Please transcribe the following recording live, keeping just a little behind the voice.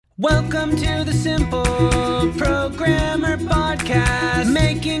Welcome to the Simple Programmer Podcast,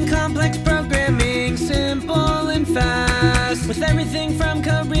 making complex programming simple and fast, with everything from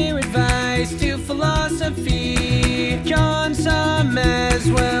career advice to philosophy. John Summers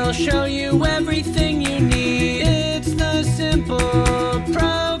will show you everything you need. It's the Simple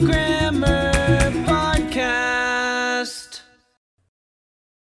Programmer Podcast.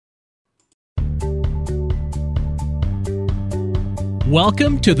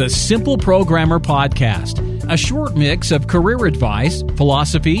 Welcome to the Simple Programmer Podcast, a short mix of career advice,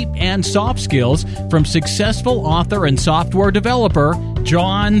 philosophy, and soft skills from successful author and software developer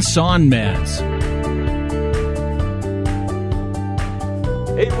John Sonmez.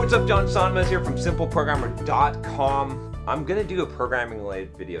 Hey, what's up? John Sonmez here from SimpleProgrammer.com. I'm going to do a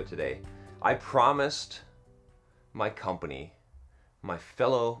programming-related video today. I promised my company, my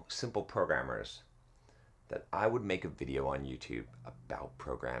fellow simple programmers, that I would make a video on YouTube about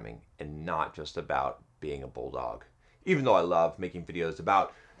programming and not just about being a bulldog. Even though I love making videos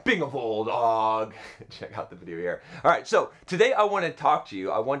about being a bulldog. Check out the video here. All right, so today I want to talk to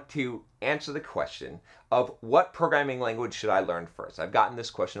you. I want to answer the question of what programming language should I learn first? I've gotten this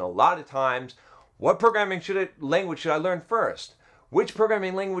question a lot of times. What programming language should I learn first? Which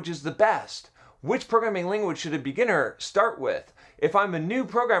programming language is the best? Which programming language should a beginner start with? If I'm a new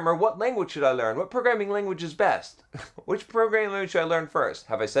programmer, what language should I learn? What programming language is best? Which programming language should I learn first?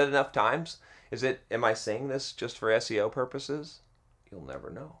 Have I said enough times? Am I saying this just for SEO purposes? You'll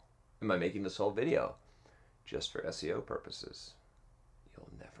never know. Am I making this whole video just for SEO purposes? You'll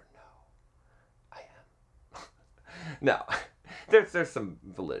never know. I am. No, there's some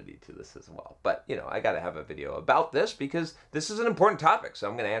validity to this as well. But, I got to have a video about this because this is an important topic. So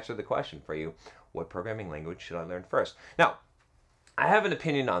I'm going to answer the question for you. What programming language should I learn first? Now, I have an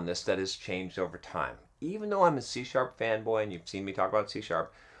opinion on this that has changed over time. Even though I'm a C# fanboy and you've seen me talk about C#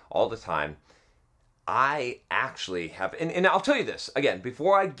 all the time, I actually have, and I'll tell you this, again,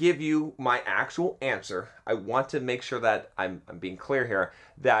 before I give you my actual answer, I want to make sure that I'm being clear here,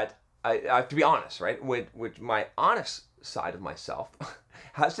 that I have to be honest, right? With my honest side of myself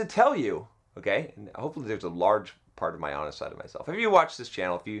has to tell you, okay, and hopefully there's a large part of my honest side of myself. If you watch this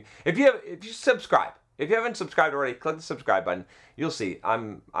channel, if you subscribe, if you haven't subscribed already, click the subscribe button. You'll see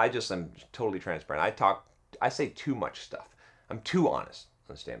I'm totally transparent. I say too much stuff. I'm too honest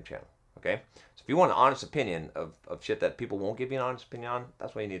on this damn channel. Okay? So if you want an honest opinion of shit that people won't give you an honest opinion on,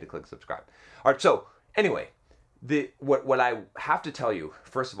 that's why you need to click subscribe. All right, so anyway, what I have to tell you,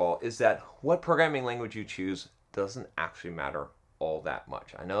 first of all, is that what programming language you choose doesn't actually matter all that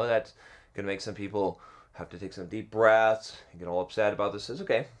much. I know that's going to make some people have to take some deep breaths and get all upset about this. It's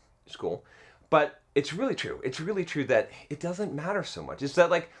okay. It's cool. But it's really true. It's really true that it doesn't matter so much. It's that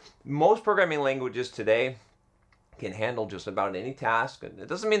like most programming languages today can handle just about any task. It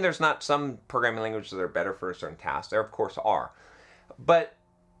doesn't mean there's not some programming languages that are better for a certain task. There of course are. But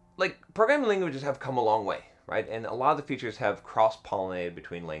like programming languages have come a long way, right? And a lot of the features have cross-pollinated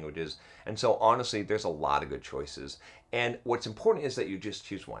between languages. And so honestly, there's a lot of good choices. And what's important is that you just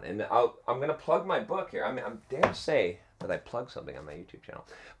choose one. And I'm going to plug my book here. I mean, I'm dare to say that I plug something on my YouTube channel.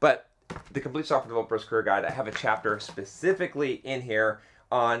 But The Complete Software Developer's Career Guide, I have a chapter specifically in here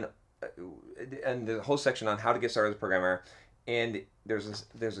on, and the whole section on how to get started as a programmer. And there's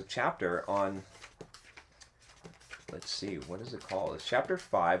a chapter on, let's see, what is it called? It's chapter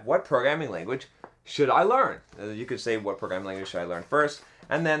 5, what programming language should I learn? You could say, what programming language should I learn first?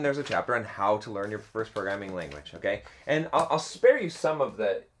 And then there's a chapter on how to learn your first programming language, okay? And I'll spare you some of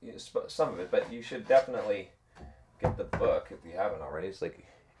it, but you should definitely get the book if you haven't already. It's like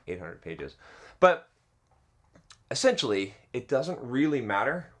 800 pages. But essentially, it doesn't really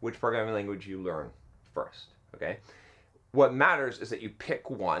matter which programming language you learn first, okay? What matters is that you pick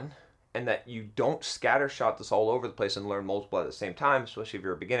one and that you don't scattershot this all over the place and learn multiple at the same time, especially if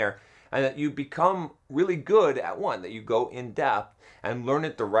you're a beginner, and that you become really good at one, that you go in depth and learn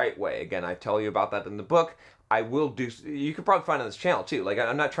it the right way. Again, I tell you about that in the book. I will do, you could probably find on this channel too. Like,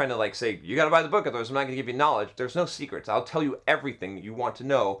 I'm not trying to like say, you got to buy the book, otherwise I'm not going to give you knowledge. There's no secrets. I'll tell you everything you want to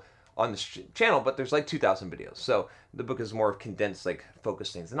know on this channel, but there's like 2,000 videos. So the book is more of condensed, like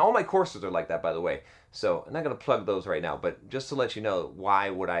focused things. And all my courses are like that, by the way. So I'm not going to plug those right now, but just to let you know, why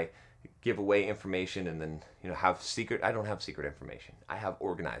would I give away information and then, have secret? I don't have secret information. I have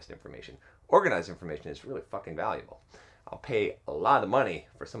organized information. Organized information is really fucking valuable. I'll pay a lot of money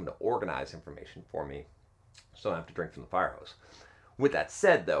for someone to organize information for me, so I don't have to drink from the fire hose. With that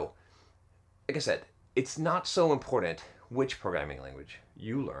said, though, like I said, it's not so important which programming language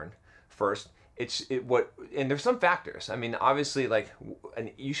you learn first. and there's some factors. I mean, obviously,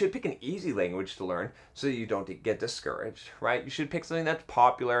 and you should pick an easy language to learn so you don't get discouraged, right? You should pick something that's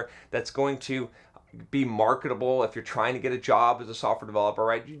popular, that's going to be marketable if you're trying to get a job as a software developer,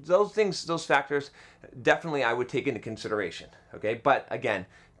 right? Those factors, definitely I would take into consideration, okay? But again,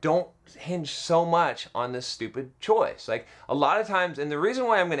 don't hinge so much on this stupid choice. Like a lot of times, and the reason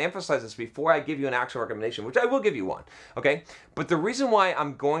why I'm going to emphasize this before I give you an actual recommendation, which I will give you one, okay? But the reason why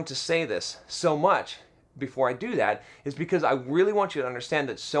I'm going to say this so much before I do that is because I really want you to understand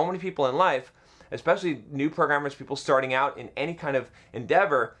that so many people in life, especially new programmers, people starting out in any kind of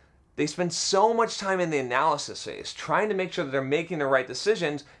endeavor, they spend so much time in the analysis phase, trying to make sure that they're making the right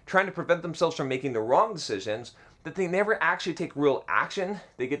decisions, trying to prevent themselves from making the wrong decisions, that they never actually take real action.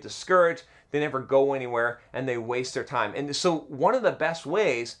 They get discouraged, they never go anywhere, and they waste their time. And so one of the best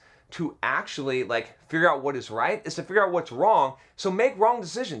ways to actually figure out what is right is to figure out what's wrong. So make wrong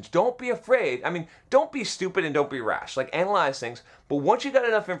decisions. Don't be afraid. I mean, don't be stupid and don't be rash. Analyze things. But once you got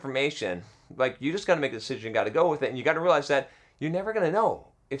enough information, you just got to make a decision, you got to go with it, and you got to realize that you're never going to know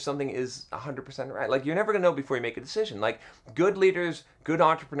if something is 100% right. You're never going to know before you make a decision. Good leaders, good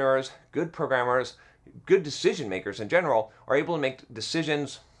entrepreneurs, good programmers, good decision makers in general are able to make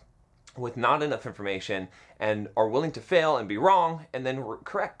decisions with not enough information and are willing to fail and be wrong and then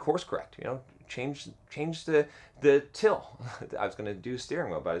course correct, change the till. I was going to do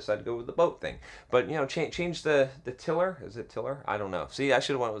steering wheel, but I decided to go with the boat thing. But, change the tiller. Is it tiller? I don't know. See, I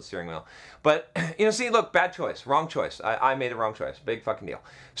should have went with steering wheel. But, look, bad choice, wrong choice. I made the wrong choice. Big fucking deal.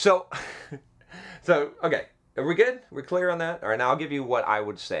 So, okay. Are we good? We're clear on that? All right, now I'll give you what I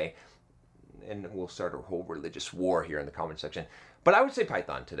would say. And we'll start a whole religious war here in the comment section. But I would say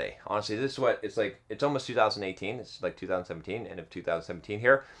Python today. Honestly, this is what it's like. It's almost 2018. It's like 2017, end of 2017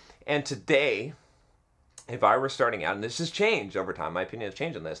 here. And today, if I were starting out, and this has changed over time, my opinion has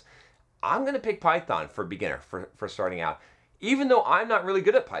changed on this, I'm going to pick Python for beginner, for starting out. Even though I'm not really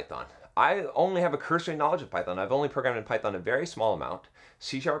good at Python. I only have a cursory knowledge of Python. I've only programmed in Python a very small amount.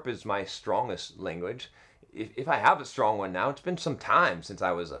 C# is my strongest language. If I have a strong one now, it's been some time since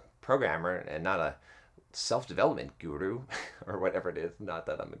I was a programmer and not a self-development guru or whatever it is. Not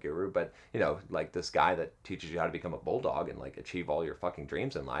that I'm a guru, but this guy that teaches you how to become a bulldog and achieve all your fucking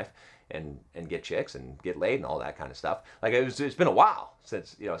dreams in life and get chicks and get laid and all that kind of stuff. It's been a while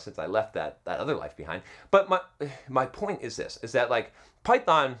since I left that other life behind. But my point is this, is that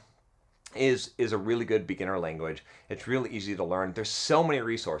Python is a really good beginner language. It's really easy to learn. There's so many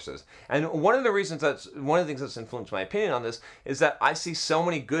resources. And one of the things that's influenced my opinion on this is that I see so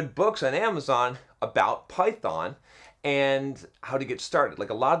many good books on Amazon about Python and how to get started.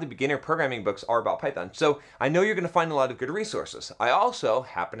 A lot of the beginner programming books are about Python. So I know you're going to find a lot of good resources. I also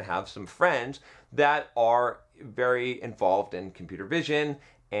happen to have some friends that are very involved in computer vision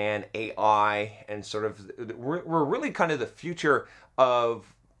and AI and we're really kind of the future of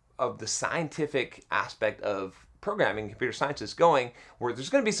the scientific aspect of programming, computer science is going, where there's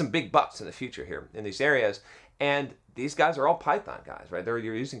going to be some big bucks in the future here in these areas. And these guys are all Python guys, right?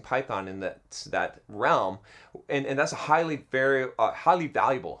 You're using Python in that realm. And that's a highly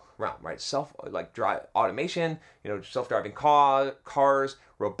valuable realm, right? Drive automation, self-driving cars,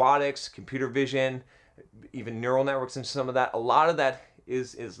 robotics, computer vision, even neural networks and some of that. A lot of that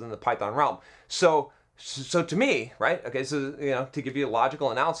is in the Python realm. So to me, right, okay, so, to give you a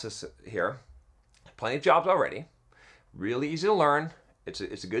logical analysis here, plenty of jobs already, really easy to learn, it's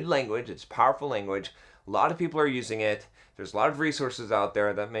a good language, it's a powerful language, a lot of people are using it, there's a lot of resources out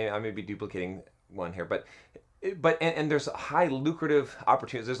there that I may be duplicating one here, but there's high lucrative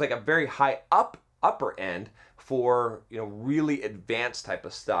opportunities, there's a very high upper end for, really advanced type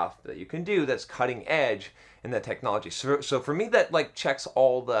of stuff that you can do that's cutting edge in that technology. So for me, that checks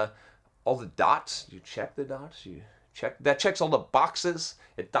all the dots. You check the dots. That checks all the boxes.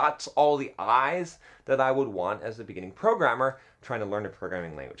 It dots all the I's that I would want as a beginning programmer trying to learn a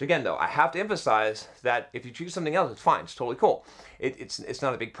programming language. Again, though, I have to emphasize that if you choose something else, it's fine. It's totally cool. It's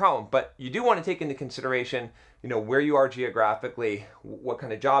not a big problem. But you do want to take into consideration, where you are geographically, what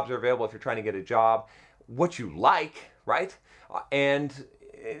kind of jobs are available if you're trying to get a job, what you like, right? And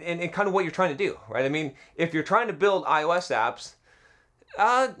kind of what you're trying to do, right? I mean, if you're trying to build iOS apps,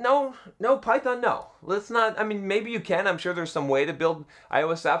 no, Python, no. Let's not, maybe you can. I'm sure there's some way to build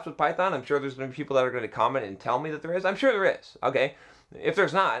iOS apps with Python. I'm sure there's going to be people that are going to comment and tell me that there is. I'm sure there is, okay? If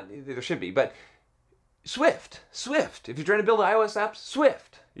there's not, there should be. But Swift. If you're trying to build iOS apps,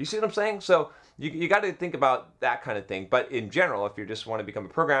 Swift. You see what I'm saying? So you got to think about that kind of thing. But in general, if you just want to become a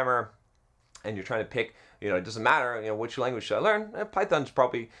programmer and you're trying to pick, it doesn't matter, which language should I learn, Python's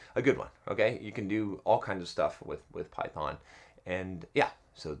probably a good one, okay? You can do all kinds of stuff with Python. And yeah,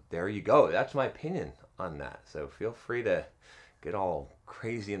 So there you go. That's my opinion on that. So feel free to get all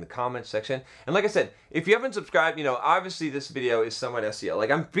crazy in the comments section. And like I said, if you haven't subscribed, obviously this video is somewhat SEO.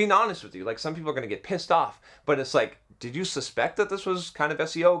 Like, I'm being honest with you. Like, some people are going to get pissed off, but it's like, did you suspect that this was kind of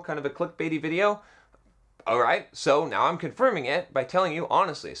SEO, kind of a clickbaity video? All right, so now I'm confirming it by telling you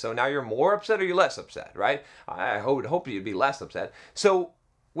honestly. So now you're more upset or you're less upset, right? I would hope you'd be less upset. So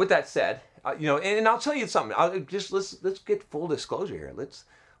with that said, and I'll tell you something. Let's get full disclosure here. Let's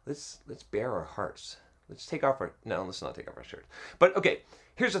bare our hearts. Let's not take off our shirts. But okay,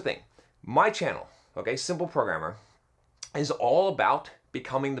 here's the thing. My channel, okay, Simple Programmer, is all about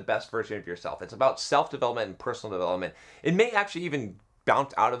becoming the best version of yourself. It's about self-development and personal development. It may actually even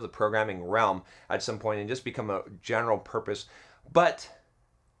bounce out of the programming realm at some point and just become a general purpose. But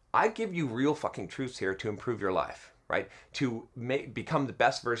I give you real fucking truths here to improve your life, right? To become the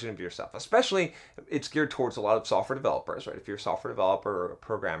best version of yourself. Especially, it's geared towards a lot of software developers, right? If you're a software developer or a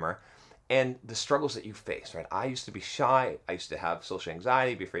programmer, and the struggles that you face, right? I used to be shy. I used to have social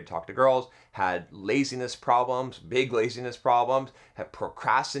anxiety, be afraid to talk to girls, had laziness problems, big laziness problems, had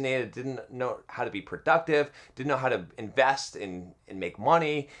procrastinated, didn't know how to be productive, didn't know how to invest and make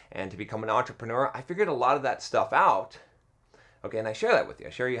money and to become an entrepreneur. I figured a lot of that stuff out, okay, and I share that with you.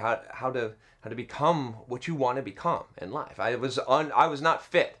 I share you how to become what you want to become in life. I was not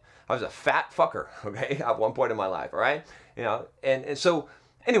fit. I was a fat fucker, okay, at one point in my life, all right? And so,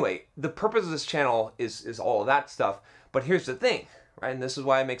 anyway, the purpose of this channel is all of that stuff. But here's the thing, right? And this is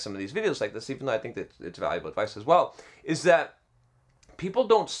why I make some of these videos like this, even though I think that it's valuable advice as well, is that people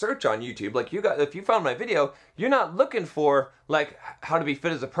don't search on YouTube. Like, if you found my video, you're not looking for like how to be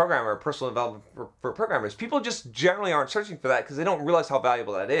fit as a programmer or personal development for programmers. People just generally aren't searching for that because they don't realize how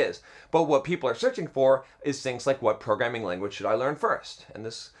valuable that is. But what people are searching for is things like, what programming language should I learn first? And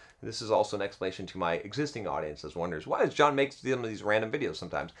this is also an explanation to my existing audience that wonders, why does John make some of these random videos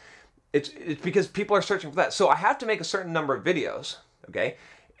sometimes? It's because people are searching for that. So I have to make a certain number of videos, okay,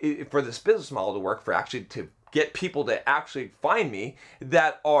 for this business model to work, for actually to get people to actually find me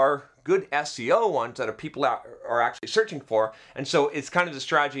that are good SEO ones that people are actually searching for. And so it's kind of the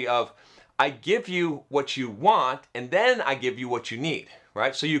strategy of, I give you what you want and then I give you what you need.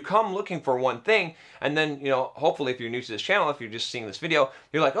 Right? So you come looking for one thing, and then, hopefully if you're new to this channel, if you're just seeing this video,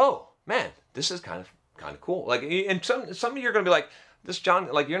 you're like, oh man, this is kind of cool. Like, and some of you are going to be like, this John,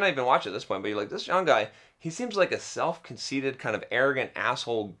 like, you're not even watching at this point, but you're like, this John guy, he seems like a self-conceited, kind of arrogant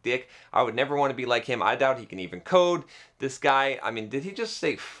asshole dick. I would never want to be like him. I doubt he can even code. This guy, I mean, did he just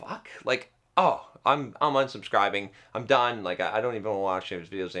say fuck? Like, oh, I'm unsubscribing. I'm done. Like, I don't even want to watch his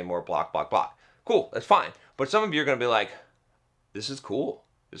videos anymore. Block, block, block. Cool, that's fine. But some of you are going to be like, this is cool.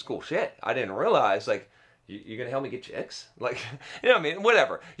 This is cool shit. I didn't realize, like, you're going to help me get chicks? Like, what I mean?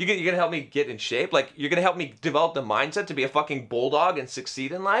 Whatever. You're going to help me get in shape? Like, you're going to help me develop the mindset to be a fucking bulldog and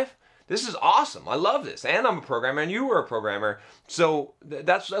succeed in life? This is awesome. I love this. And I'm a programmer, and you were a programmer. So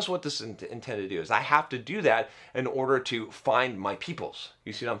that's what this is intended to do, is I have to do that in order to find my peoples.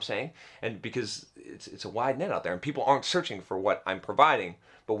 You see what I'm saying? And because it's a wide net out there, and people aren't searching for what I'm providing.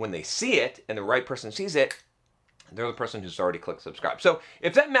 But when they see it, and the right person sees it, they're the person who's already clicked subscribe. So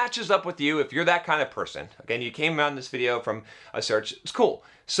if that matches up with you, if you're that kind of person, again, you came on this video from a search, it's cool.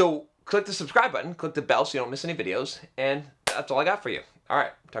 So click the subscribe button, click the bell so you don't miss any videos, and that's all I got for you. All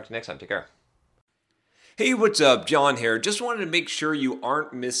right, talk to you next time. Take care. Hey, what's up? John here. Just wanted to make sure you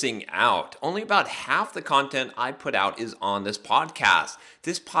aren't missing out. Only about half the content I put out is on this podcast.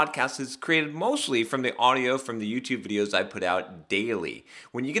 This podcast is created mostly from the audio from the YouTube videos I put out daily.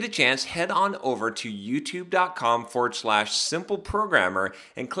 When you get a chance, head on over to youtube.com/simpleprogrammer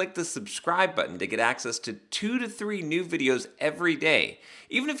and click the subscribe button to get access to 2 to 3 new videos every day.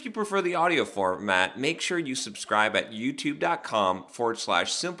 Even if you prefer the audio format, make sure you subscribe at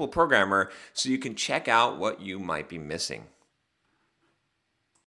youtube.com/simpleprogrammer so you can check out what you might be missing.